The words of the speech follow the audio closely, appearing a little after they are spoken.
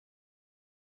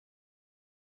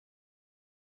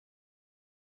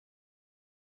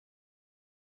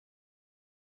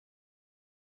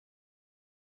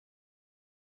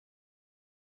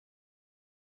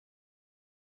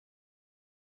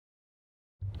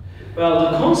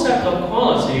Well, the concept of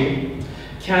quality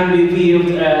can be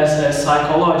viewed as a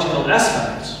psychological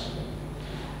aspect.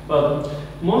 But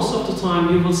most of the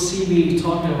time you will see me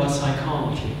talking about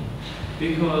psychology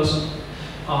because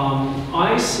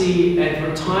I see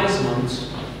advertisements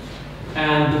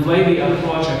and the way we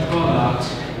approach a product,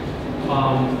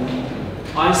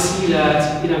 I see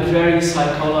that in a very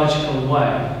psychological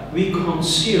way. We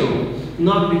consume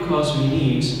not because we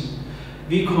need,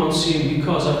 we consume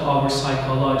because of our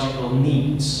psychological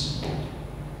needs.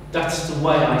 That's the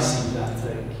way I see that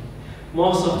thing.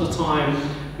 Most of the time,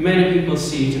 many people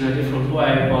see it in a different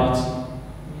way, but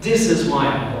this is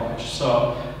my approach.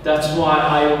 So that's why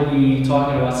I will be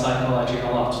talking about psychology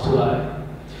a lot today.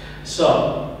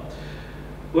 So,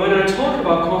 when I talk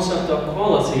about concept of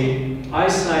quality, I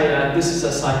say that this is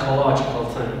a psychological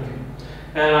thing.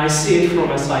 And I see it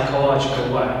from a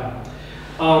psychological way.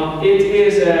 It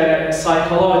is a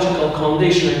psychological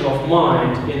conditioning of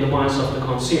mind in the minds of the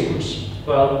consumers.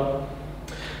 Well,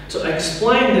 to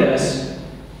explain this,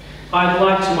 I'd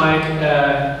like to make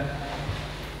a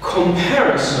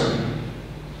comparison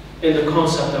in the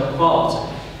concept of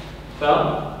quality.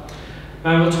 Well,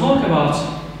 when we talk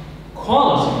about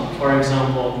quality, for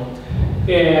example,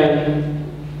 in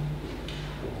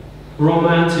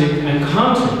romantic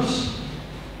encounters,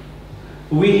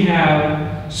 we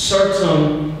have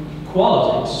certain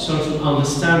qualities, certain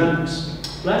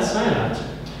understandings. Let's say that.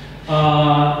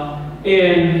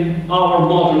 In our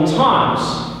modern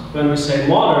times, when we say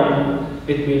modern,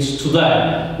 it means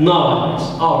today, nowadays,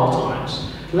 our times.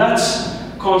 Let's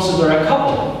consider a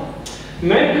couple.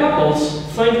 Many couples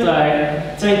think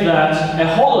that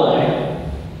a holiday,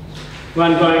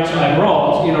 when going to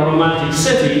abroad in a romantic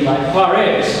city like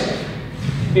Paris,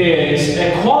 is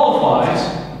a qualified,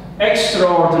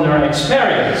 extraordinary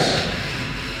experience.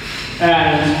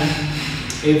 And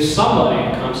if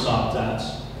somebody comes up that,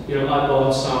 I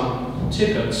bought some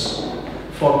tickets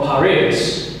for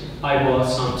Paris, I bought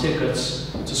some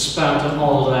tickets to spend a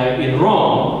holiday in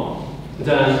Rome,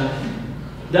 then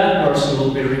that person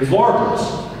will be rewarded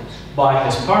by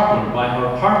his partner, by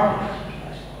her partner.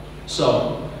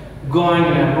 So, going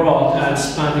abroad and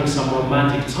spending some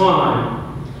romantic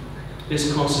time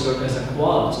is considered as a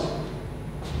quality.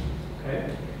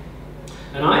 Okay?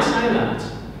 And I say that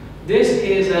this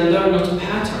is a learned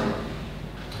pattern.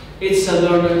 It's a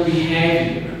learned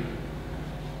behavior.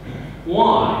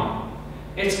 Why?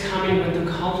 It's coming with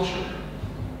the culture.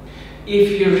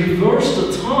 If you reverse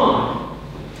the time,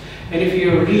 and if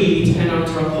you read an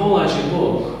anthropology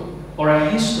book or a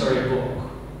history book,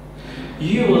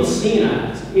 you will see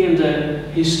that in the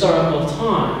historical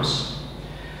times.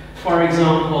 For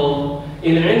example,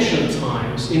 in ancient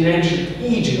times, in ancient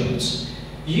Egypt,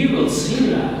 you will see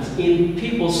that in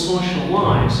people's social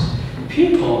lives,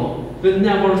 people will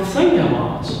never think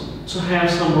about to have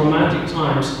some romantic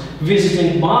times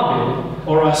visiting Babylon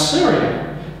or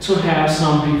Assyria to have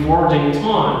some rewarding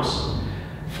times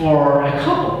for a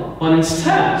couple. But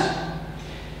instead,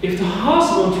 if the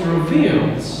husband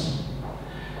reveals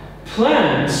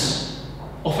plans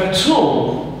of a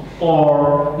tomb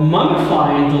or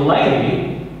mummifying the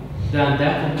lady, then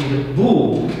that would be the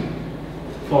boom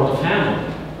for the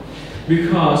family.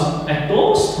 Because at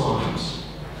those times,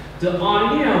 the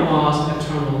idea was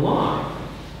eternal life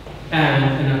and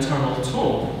an eternal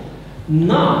tomb,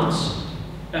 not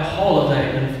a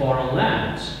holiday in foreign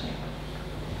lands.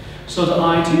 So the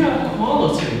idea of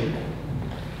quality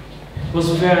was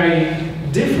very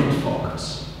different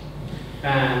focus.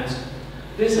 And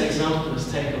this example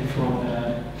is taken from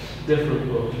a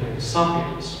different book, like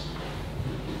Sapiens.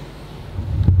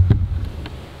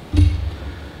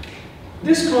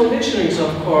 These conditionings,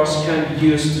 of course, can be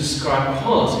used to describe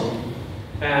quality,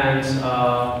 and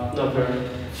we're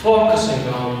focusing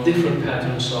on different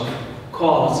patterns of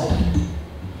quality.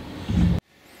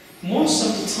 Most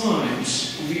of the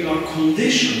times, we are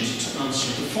conditioned to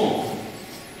answer the phone.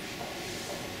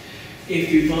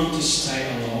 If we want to stay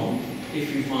alone,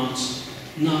 if we want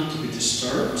not to be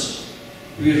disturbed,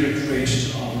 we retreat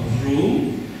to our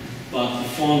room, but the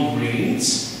phone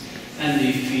rings, and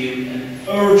we feel an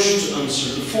urge to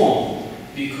answer the phone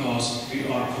because we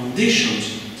are conditioned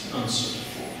to answer the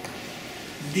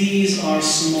phone. These are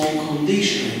small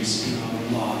conditionings in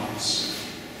our lives.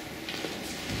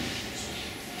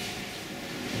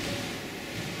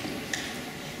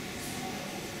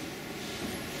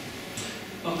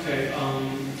 Okay,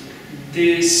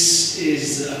 this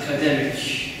is the academic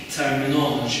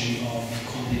terminology of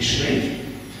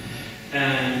conditioning,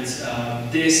 and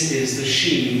this is the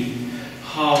scheme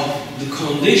how the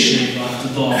conditioning of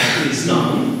the dog is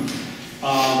done.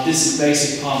 This is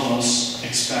basic Pavlov's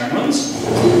experiment.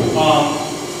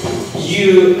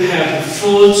 you have the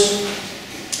food,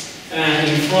 and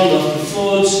in front of the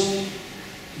food,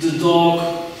 the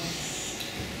dog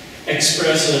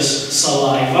expresses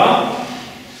saliva.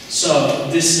 So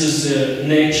this is the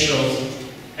natural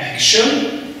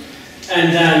action.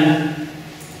 And then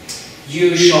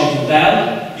you show the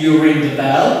bell, you ring the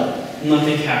bell,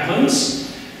 nothing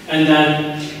happens. And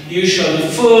then you show the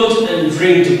food and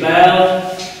ring the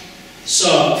bell.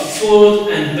 So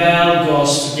food and bell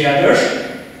goes together.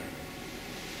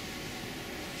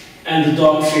 And the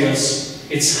dog feels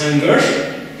its hunger.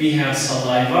 We have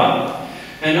saliva.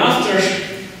 And after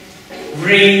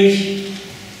ring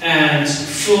and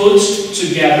food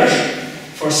together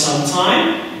for some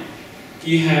time,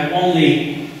 you have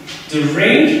only the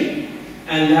ring,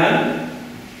 and then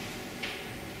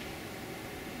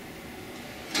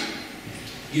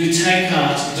you take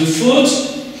out the food,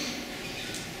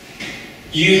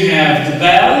 you have the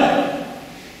bell,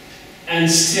 and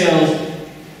still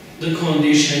the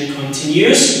condition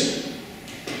continues.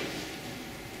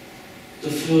 The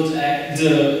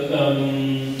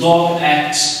dog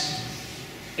acts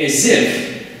as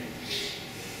if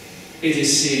it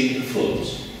is seeing the food.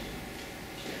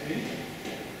 Okay?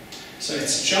 So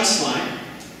it's just like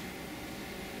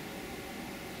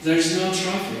there's no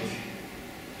traffic,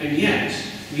 and yet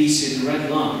we see the red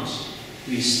lines,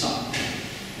 we stop,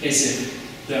 as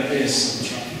if there is some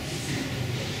traffic.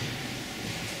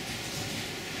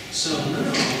 So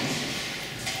now,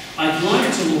 I'd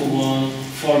like to move on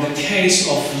for the case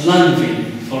of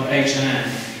Lundgren for H&M.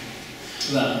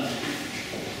 Well,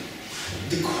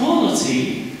 the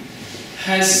quality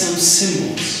has some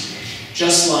symbols,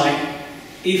 just like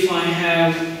if I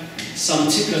have some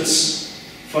tickets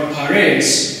for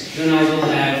Paris, then I will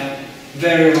have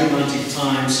very romantic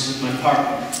times with my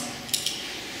partner.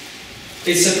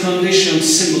 It's a conditioned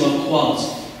symbol of quality.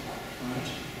 Right?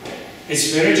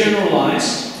 It's very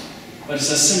generalized, but it's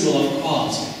a symbol of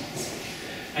quality.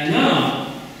 And now,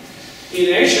 in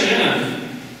H&M,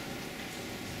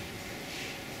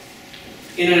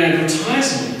 in an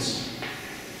advertisement,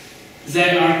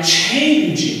 they are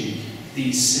changing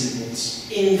these symbols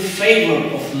in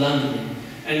favor of Lundgren,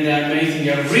 and they are making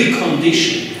a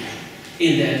recondition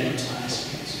in the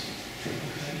advertisement.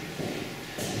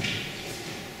 Okay.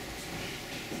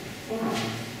 Alright.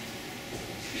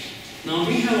 Now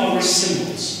we have our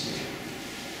symbols.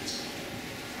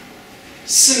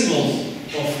 Symbol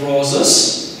of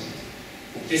roses,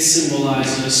 it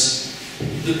symbolizes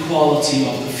the quality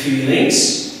of the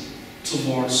feelings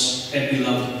towards a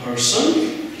beloved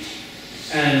person.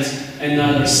 And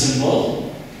another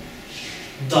symbol,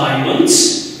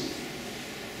 diamonds,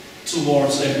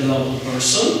 towards a beloved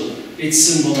person. It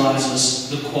symbolizes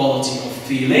the quality of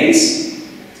feelings.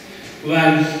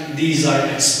 When these are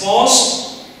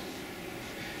exposed,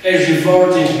 a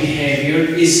rewarding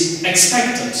behavior is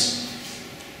expected.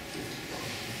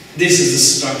 This is the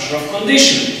structure of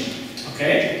conditioning,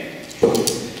 okay?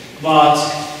 But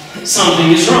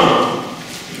something is wrong.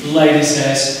 The lady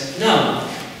says, no,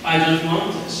 I don't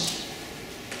want this.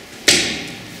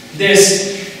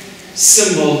 This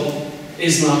symbol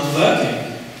is not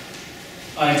working.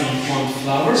 I don't want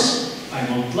flowers, I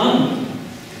want London.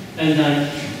 And then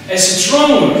a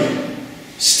stronger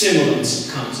stimulant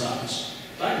comes out,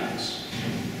 diamonds.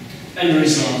 And the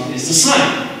result is the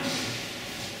sign.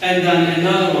 And then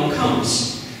another one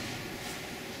comes.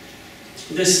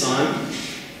 This time,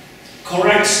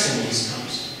 correct stimulus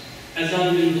comes. And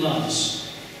then it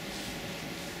blows.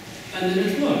 And then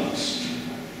it works.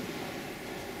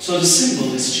 So the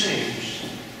symbol is changed.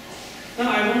 Now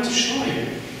I want to show you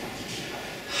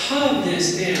how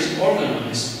this is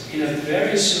organized in a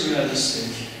very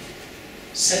surrealistic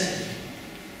setting.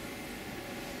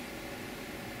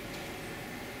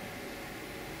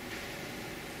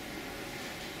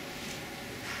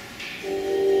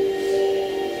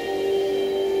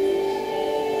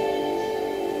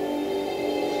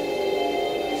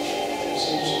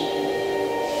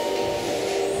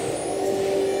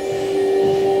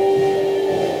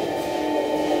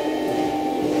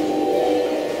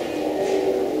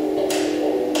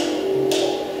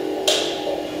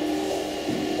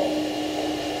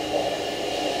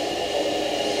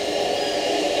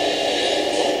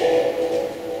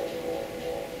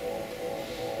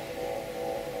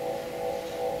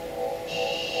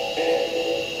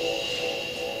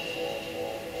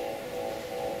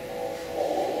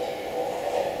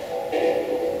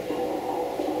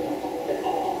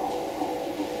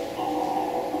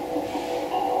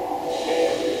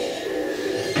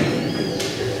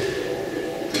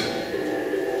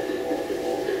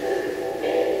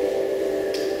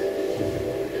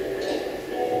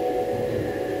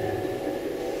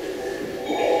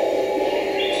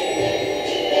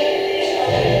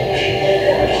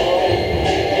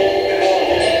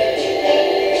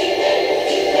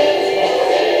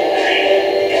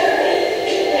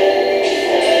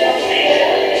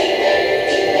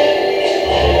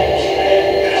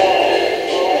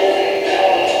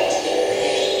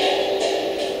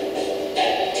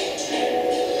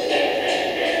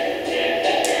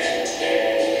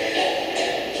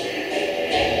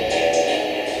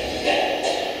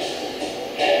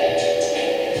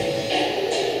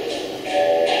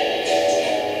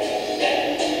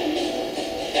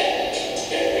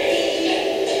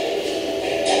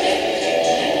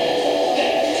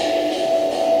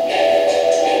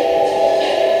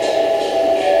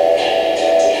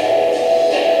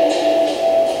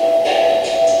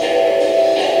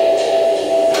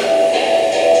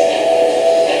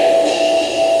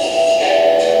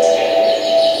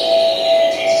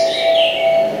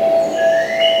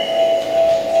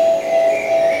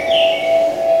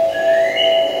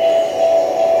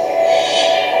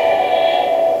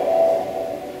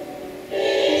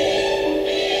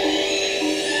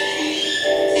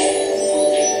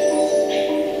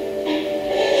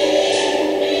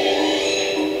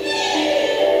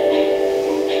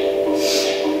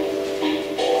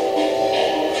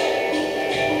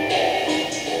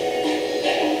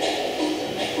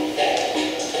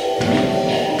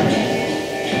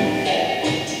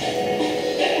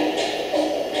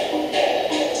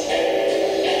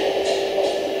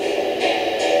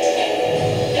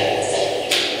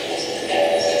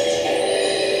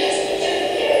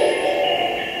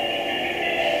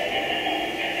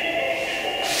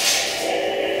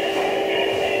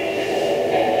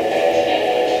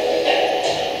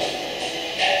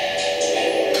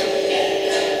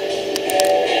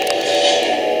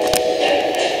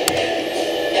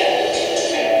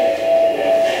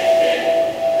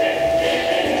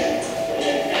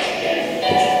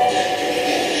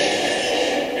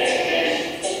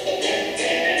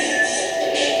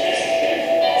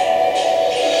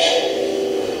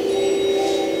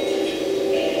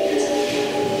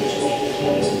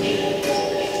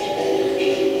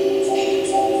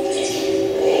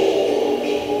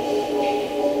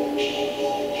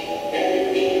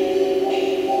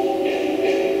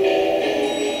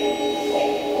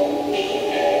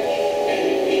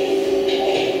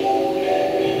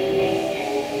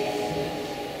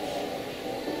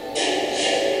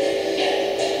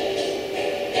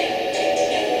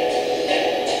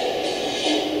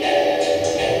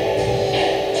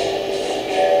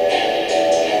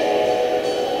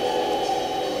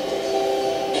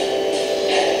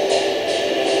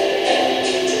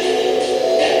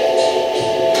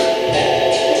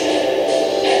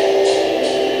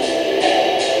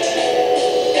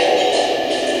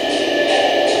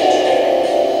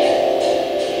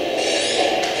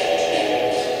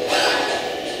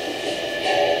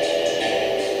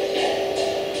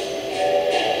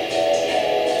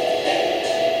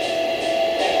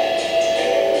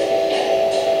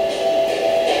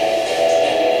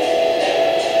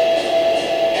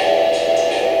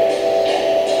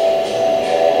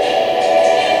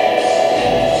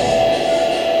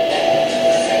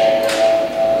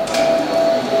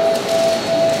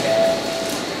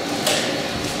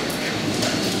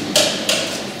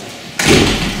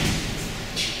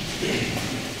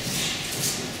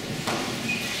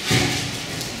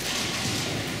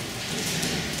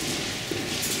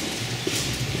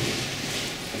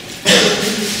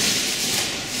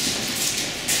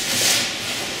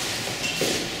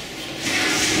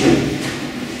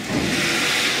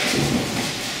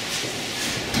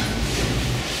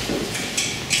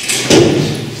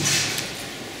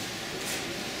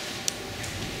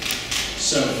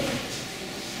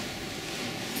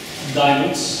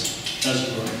 Diamonds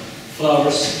doesn't work.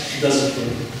 Flowers doesn't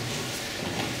work.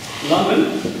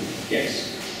 London, yes,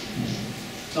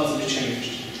 totally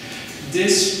changed.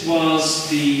 This was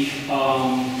the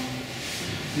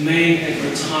main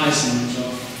advertisement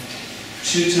of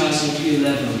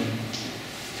 2011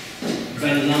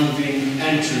 when London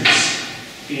enters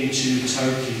into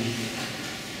Turkey.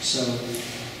 So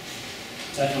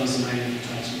that was the main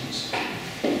advertisement.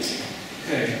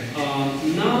 Okay,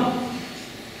 now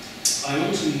I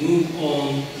want to move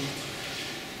on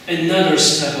another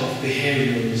step of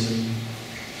behavioralism,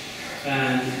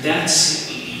 and that's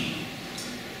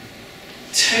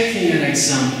taking an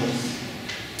example.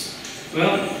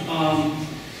 Well,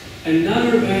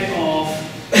 another way of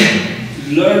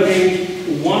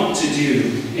learning what to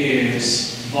do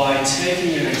is by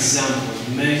taking an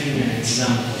example, making an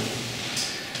example.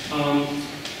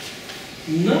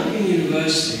 Not in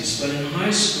universities, but in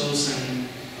high schools and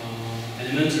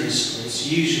elementary schools,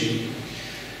 usually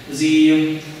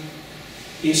the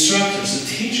instructors, the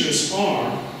teachers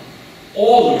are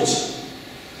ordered,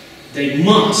 they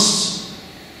must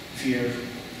appear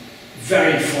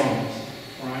very formal,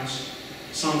 right?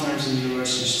 Sometimes in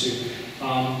universities too.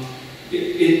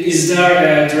 Is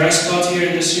there a dress code here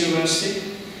in this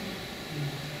university?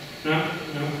 No?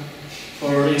 No?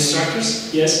 For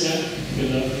instructors? Yes? No?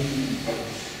 Good luck.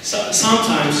 So,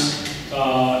 sometimes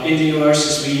in the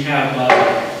universities we have,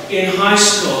 in high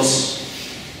schools,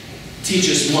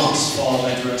 teachers must follow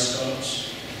a dress code.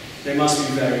 They must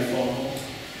be very formal.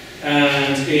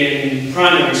 And in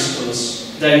primary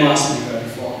schools, they must be very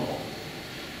formal.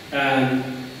 And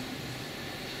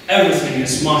everything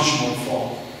is much more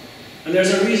formal. And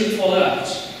there's a reason for that.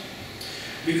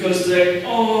 Because they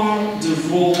are the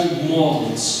role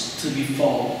models to be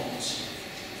followed.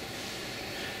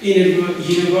 In a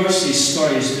university,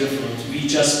 story is different. We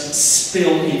just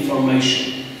spill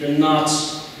information. We're not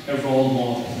a role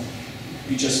model.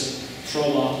 We just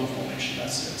throw out information,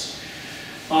 that's it.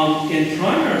 In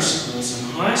primary schools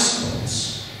and high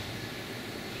schools,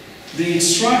 the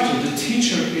instructor, the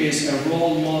teacher is a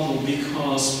role model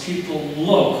because people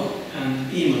look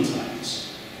and imitate.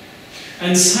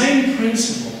 And same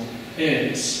principle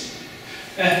is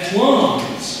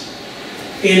applied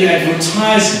in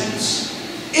advertisements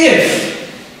if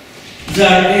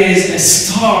there is a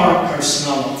star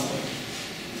personality.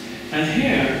 And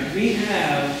here we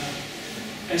have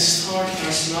a star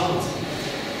personality.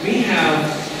 We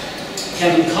have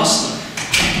Kevin Costner.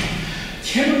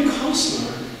 Kevin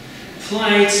Costner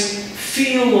played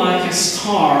Feel Like a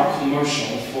Star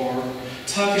commercial for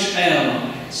Turkish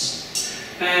Airlines.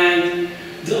 And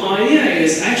the idea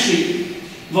is actually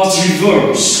what's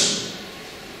reverse.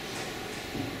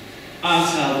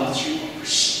 I'll tell what's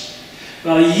reverse.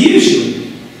 Well,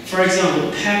 usually, for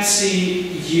example,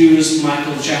 Pepsi used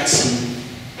Michael Jackson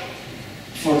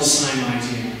for the same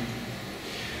idea.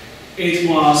 It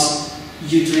was,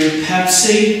 you drink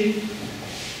Pepsi,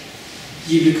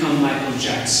 you become Michael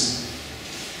Jackson.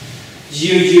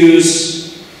 You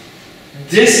use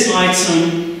this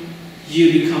item,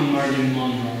 you become Marilyn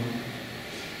Monroe.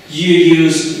 You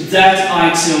use that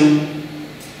item,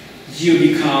 you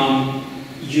become,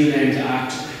 you name the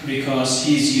actor, because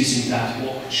he's using that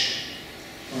watch.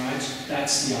 Alright?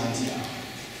 That's the idea.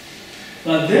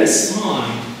 But this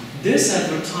time, this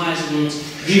advertisement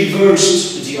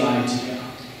reversed the idea.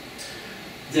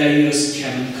 They used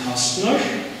Kevin Costner,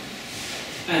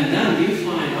 and then we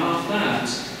find out that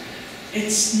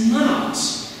it's not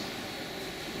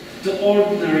the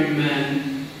ordinary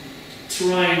man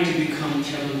trying to become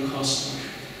Kevin Costner.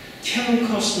 Kevin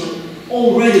Costner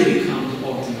already became the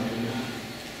ordinary man.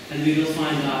 And we will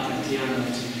find out at the end of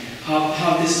it.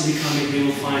 How this is becoming, we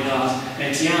will find out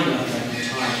at the end of the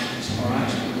advertisement.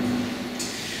 Alright?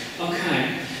 Okay.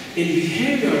 In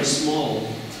behaviorist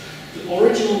model, the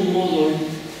original model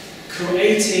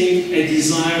creating a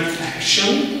desired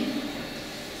action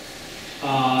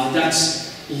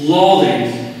that's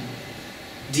lauding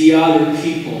the other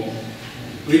people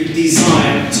with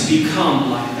desire to become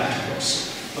like that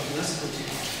person. Okay, let's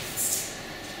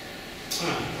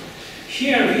continue. Alright.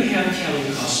 Here we have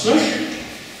Kevin Costner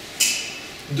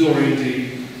during the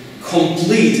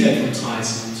complete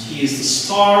advertisement. He is the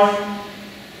star,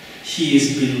 he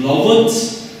is beloved,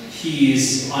 he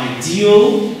is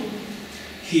ideal,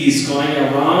 he is going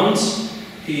around,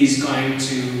 he is going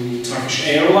to Turkish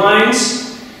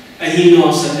Airlines, and he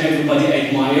knows that everybody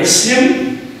admires him.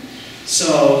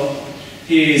 So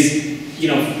he is,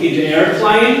 in the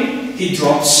airplane, he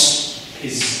drops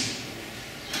his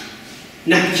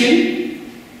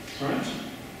napkin, right?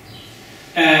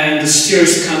 And the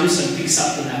stewardess comes and picks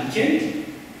up the napkin.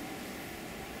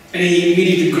 And he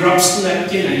immediately grabs the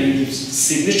napkin and he gives the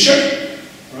signature,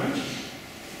 right?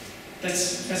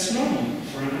 That's normal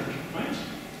for a napkin, right?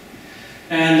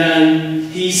 And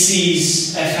then he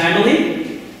sees a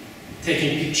family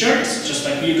taking pictures, just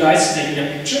like you guys taking a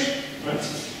picture, right?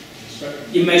 So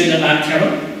imagine a lamp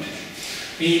Kevin.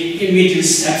 He immediately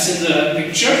steps in the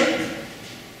picture.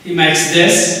 He makes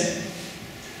this,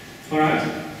 alright?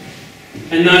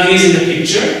 And now he's in the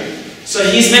picture. So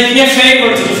he's making a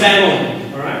favor to the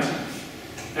family, alright?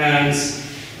 And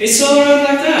it's all around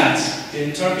like that.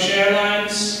 In Turkish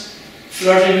Airlines,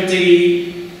 flirting with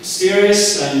the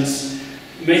stewardess and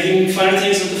making funny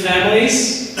things with the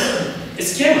families.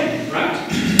 It's Kevin, right?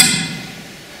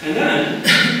 And then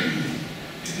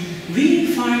we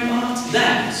find out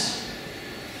that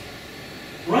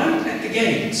right at the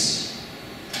gates,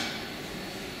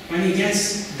 when he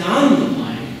gets down the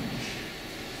plane,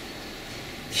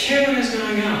 Kevin is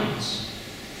going out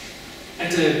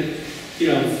at the,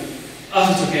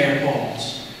 Atatürk airport.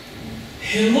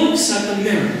 He looks at the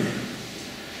mirror,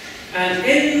 and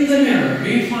in the mirror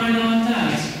we find out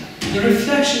that the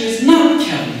reflection is not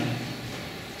Kevin.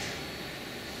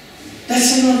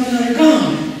 That's an ordinary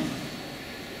guy.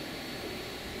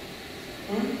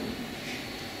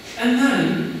 And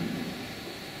then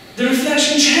the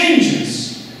reflection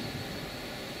changes.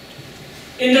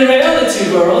 In the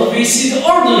reality world, we see the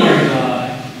ordinary guy.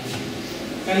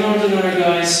 An ordinary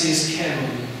guy sees Kevin.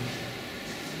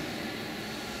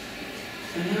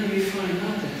 And then we find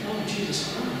out that, oh,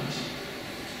 Jesus Christ.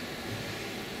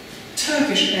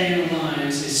 Turkish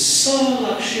Airlines is so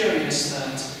luxurious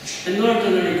that an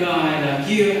ordinary guy like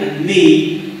you and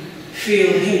me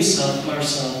feel himself or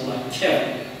herself like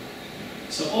Kevin.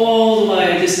 So all the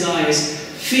way this guy is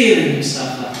feeling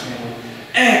himself like Kevin,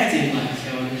 acting like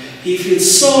Kevin. He feels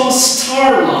so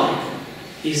star-like.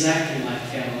 He's acting like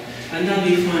Kevin. And then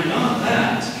we find out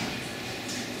that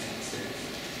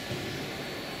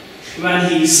when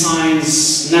he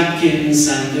signs napkins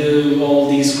and do all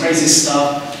these crazy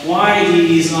stuff, why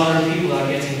these other people are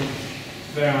getting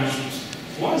very much,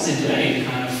 what is it doing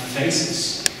kind of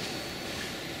faces?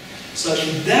 So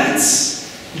that's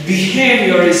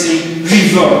behaviorism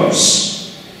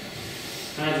reverse.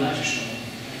 I'd like to show you.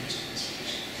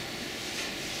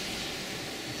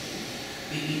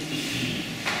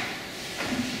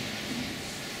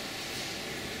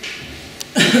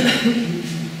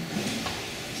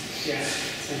 Yeah,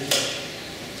 thank you.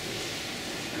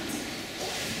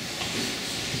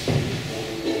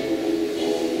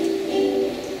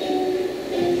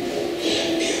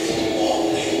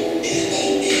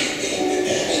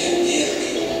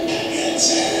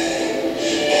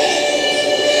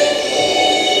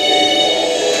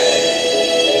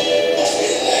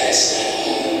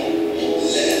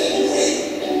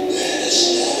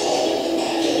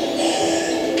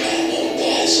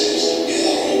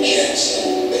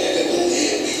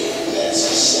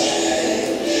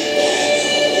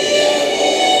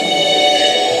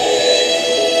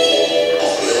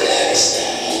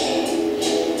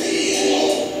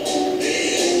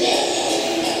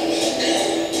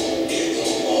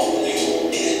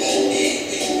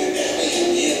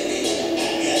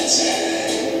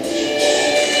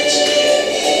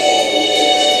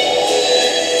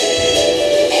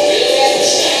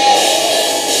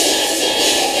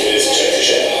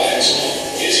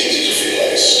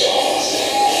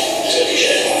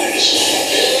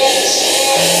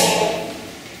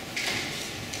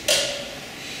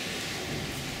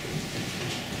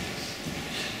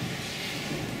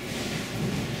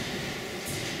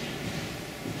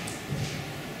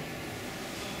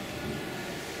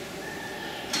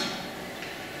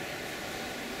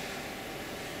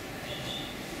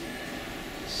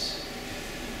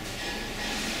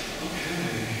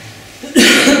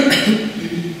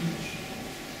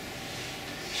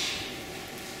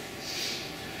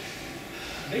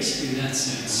 Basically, that's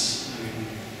it. I mean,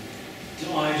 the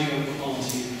ideal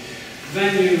quality.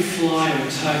 When you fly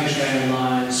with Turkish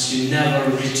Airlines, you never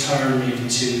return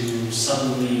into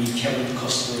suddenly Kevin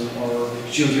Costner or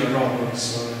Julia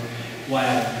Roberts or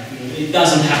whatever. It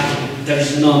doesn't happen.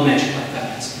 There's no magic like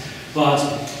that. But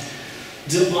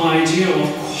the idea of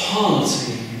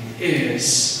quality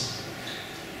is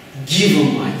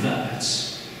given like that.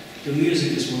 The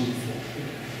music is wonderful.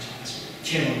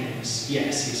 Kevin is,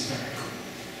 yes, he's very cool.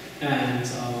 And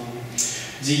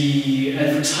the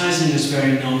advertising is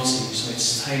very noticeable, so it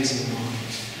stays in mind.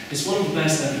 It's one of the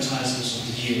best advertisements of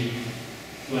the year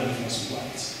when it was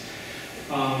played.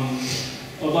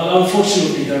 But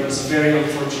unfortunately, there was a very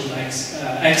unfortunate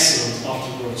accident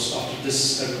afterwards, after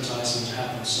this advertisement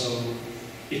happened, so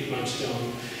it went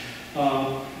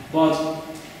down. But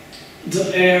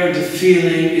the air, the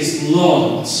feeling is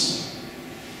loaded.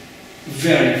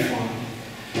 Very fun.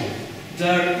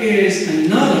 There is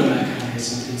another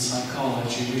mechanism in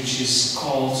psychology which is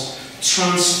called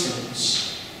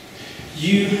transference.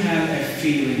 You have a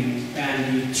feeling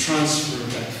and you transfer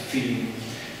that feeling.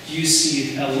 You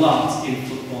see it a lot in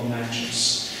football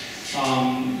matches.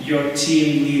 Your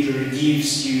team leader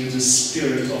gives you the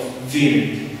spirit of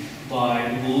winning by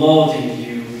loading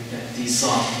you with that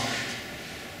desire.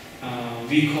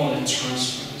 We call it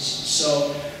transference.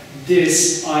 So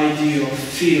this idea of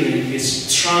feeling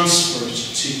is transferred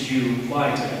to you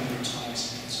by the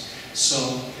advertisement.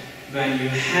 So when you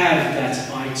have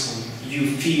that item,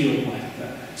 you feel like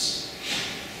that.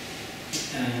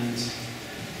 And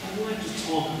I'd like to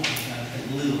talk about that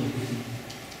a little bit.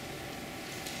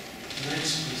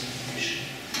 Next presentation.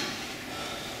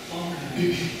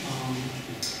 Okay.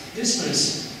 This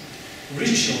is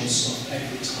rituals of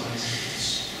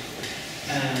advertisements.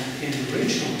 And in the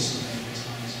rituals of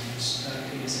advertisements,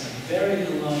 there is a very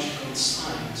logical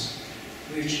science,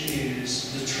 which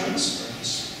is the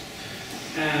transference.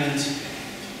 And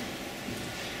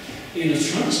in the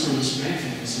transference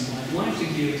mechanism, I'd like to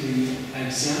give the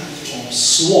example of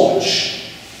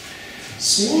Swatch.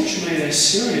 Swatch made a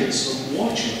series of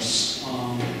watches,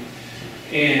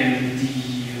 and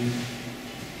the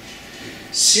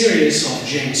series of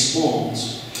James Bond.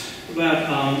 But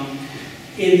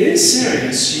in this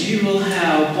series, you will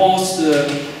have both the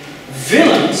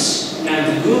villains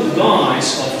and the good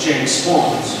guys of James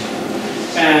Bond.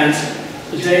 And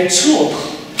they took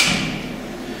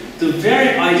the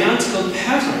very identical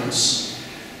patterns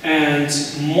and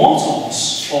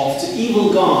mottos of the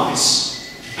evil guys,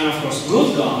 and of course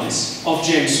good guys, of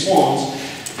James Bond,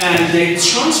 and they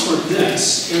transferred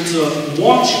this into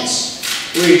watches,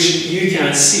 which you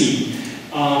can see.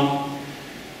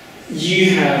 You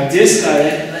have this guy,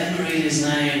 let me read his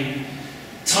name,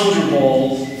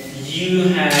 Thunderbolt. You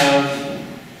have,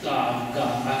 God,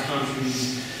 I can't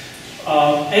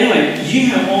read. Anyway, you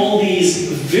have all these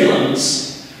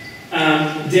villains,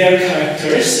 their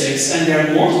characteristics and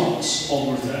their mottos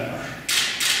over there.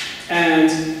 And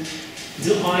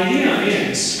the idea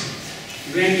is,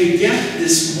 when you get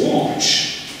this watch,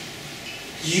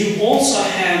 you also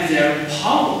have their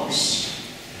powers.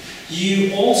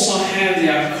 You also have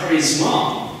their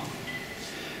charisma.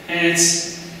 And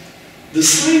it's the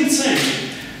same thing.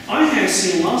 I have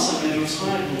seen lots of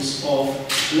advertisements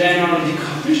of Leonardo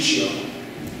DiCaprio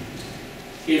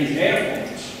in the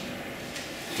airport.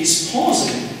 He's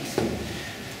posing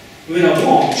with a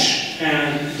watch,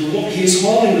 and he's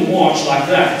holding the watch like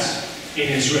that in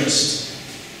his wrist.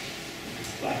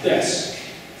 Like this.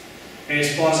 And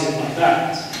he's posing like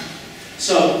that.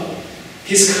 So,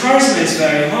 his charisma is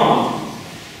very high.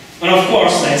 And of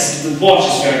course, the watch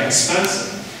is very expensive.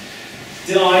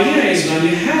 The idea is when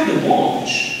you have the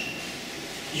watch,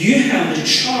 you have the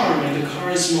charm and the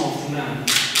charisma of the man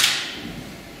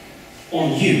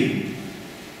on you.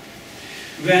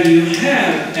 When you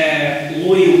have a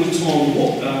Louis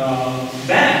Vuitton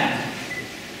bag,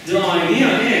 the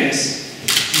idea is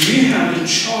you have the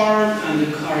charm and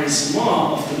the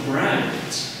charisma of the brand.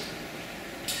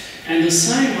 And the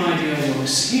same idea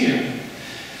works here.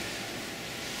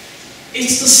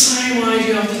 It's the same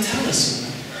idea of the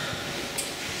talisman.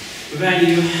 When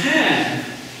you have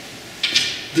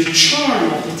the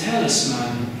charm of the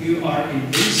talisman, you are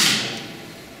invincible.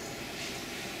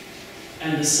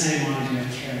 And the same idea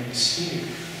carries here.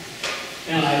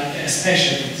 And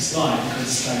especially with this guy, because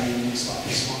this guy really looks like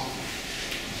this one.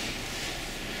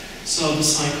 So the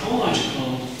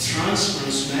psychological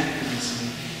transference mechanism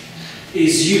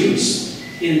is used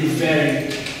in the very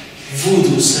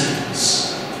voodoo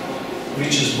sense,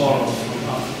 which is borrowed from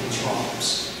African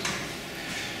tribes.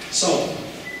 So,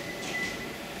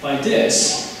 by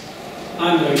this,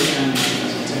 I'm going to end my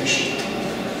presentation.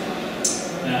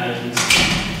 And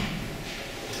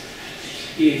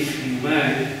if you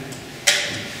may,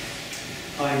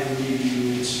 I will give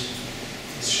you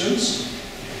questions.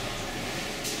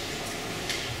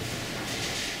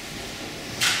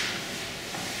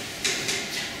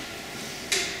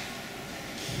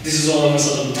 This is all of a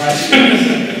sudden, right?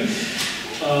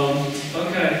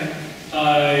 Okay.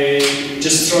 I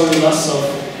just throw in lots of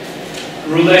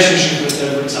relationship with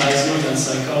advertisement and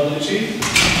psychology.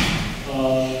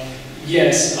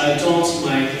 Yes, I don't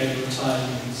make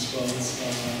advertisements,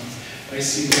 but I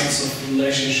see lots of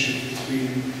relationship between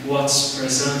what's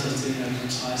presented in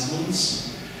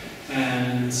advertisements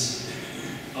and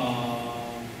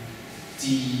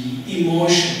the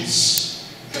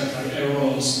emotions that are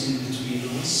aroused in between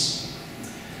us.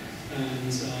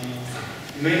 And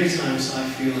many times I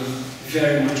feel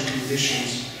very much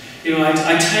conditioned. You know,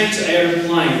 I take the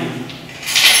airplane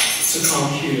to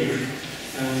come here,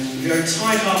 and we are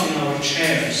tied up in our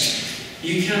chairs.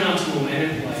 You cannot move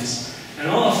any place. And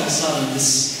all of a sudden,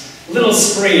 this little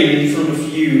screen in front of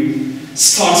you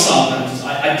starts up, and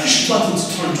I push the button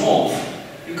to turn it off.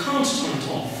 You can't turn it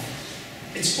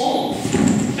off. It's off.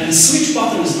 And the switch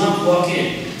button is not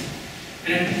working.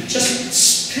 And it just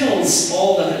spills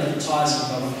all that advertising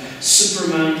about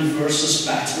Superman versus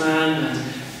Batman,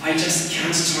 and I just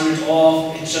can't turn it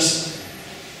off. It just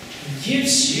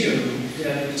gives you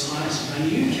the advertisement,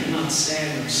 and you cannot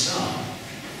save yourself.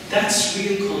 That's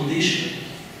real conditioning.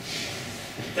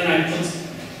 Then I put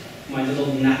my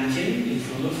little napkin in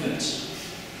front of it.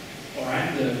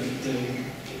 Alright, the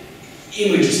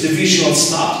images, the visual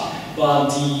stopped, but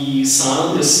the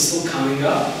sound is still coming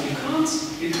up.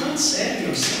 You can't save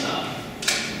yourself.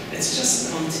 It's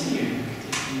just continue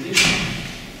the condition.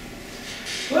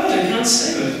 Well, you can't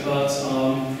save it, but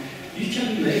you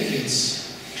can make it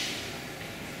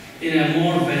in a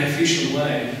more beneficial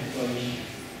way by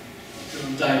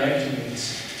directing it,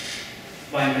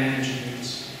 by managing it.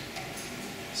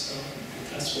 So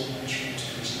that's what I try to do.